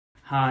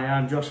Hi,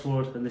 I'm Josh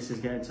Wood and this is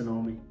Getting to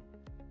Know Me.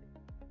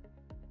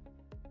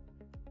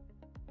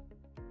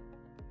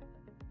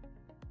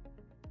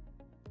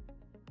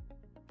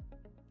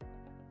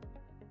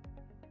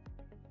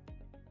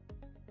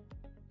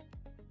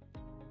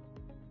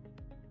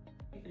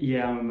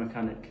 Yeah, I'm a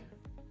mechanic.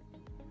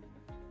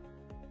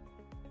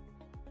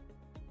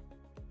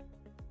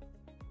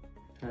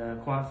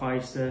 Quite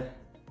feisty,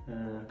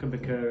 can be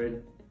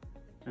caring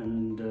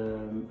and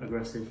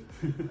aggressive.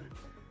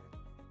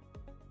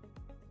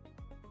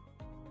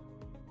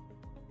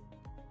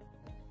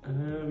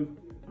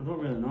 I don't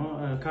really know.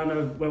 I kind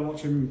of went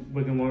watching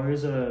Wigan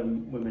Warriors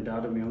with my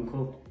dad and my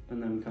uncle,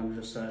 and then kind of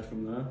just started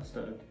from there,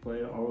 started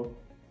playing at oral.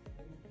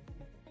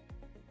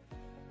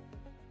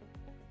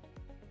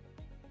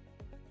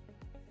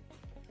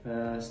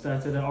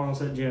 Started at Oral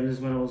St James's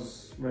when I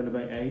was around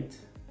about 8.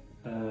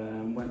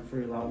 Went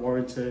through like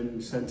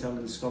Warrington, St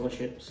Helens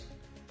scholarships.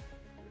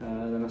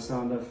 Then I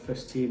signed a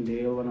first team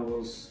deal when I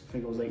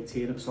think I was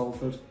 18 at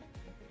Salford.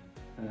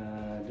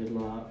 Did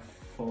like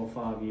 4 or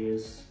 5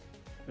 years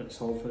at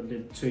Salford,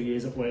 did 2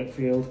 years at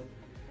Wakefield,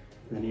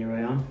 and then here I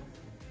am,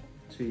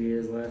 2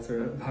 years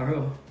later at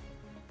Barrow.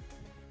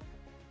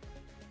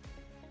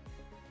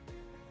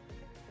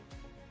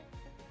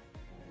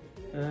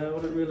 I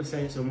wouldn't really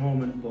say it's a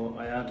moment, but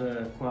I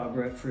had quite a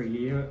breakthrough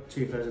year at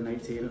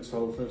 2018 at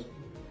Salford.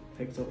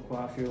 Picked up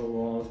quite a few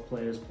awards,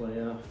 players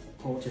player,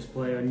 coaches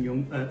player and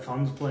young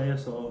fans player,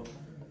 so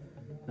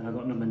then I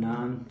got number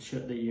 9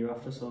 shirt the year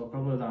after, so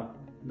probably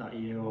that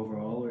year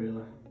overall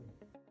really.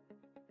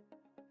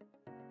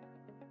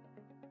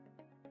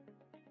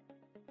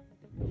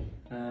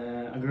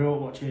 I grew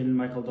up watching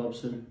Michael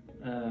Dobson,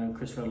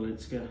 Chris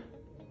Radlinska,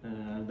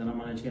 then I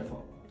managed to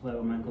play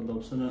with Michael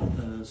Dobson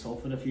at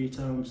Salford a few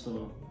times,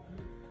 so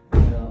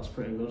yeah, that's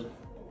pretty good.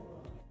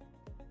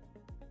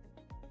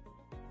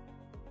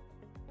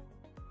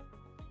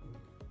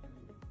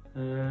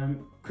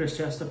 Chris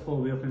Chester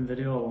pulled me up in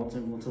video once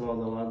in front of all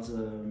the lads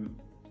and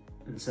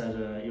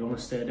said, you want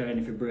to stay down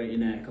if you break your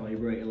neck or you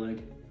break your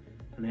leg,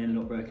 and I ended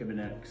up breaking my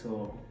neck,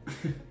 so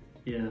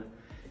yeah,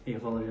 he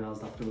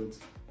apologised afterwards.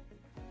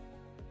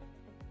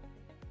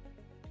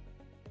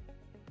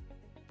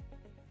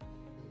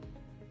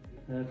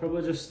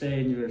 Probably just stay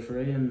injury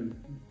free and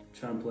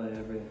try and play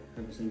every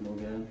single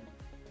game,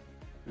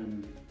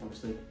 and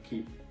obviously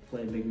keep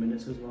playing big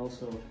minutes as well,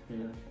 so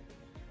yeah.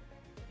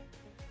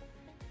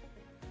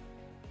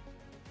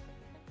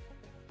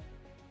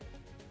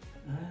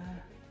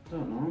 I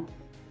don't know.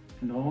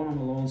 No one, I'm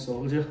a lone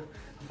soldier.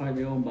 I fight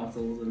my own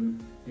battles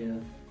and yeah,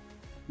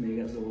 me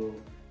against the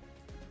world.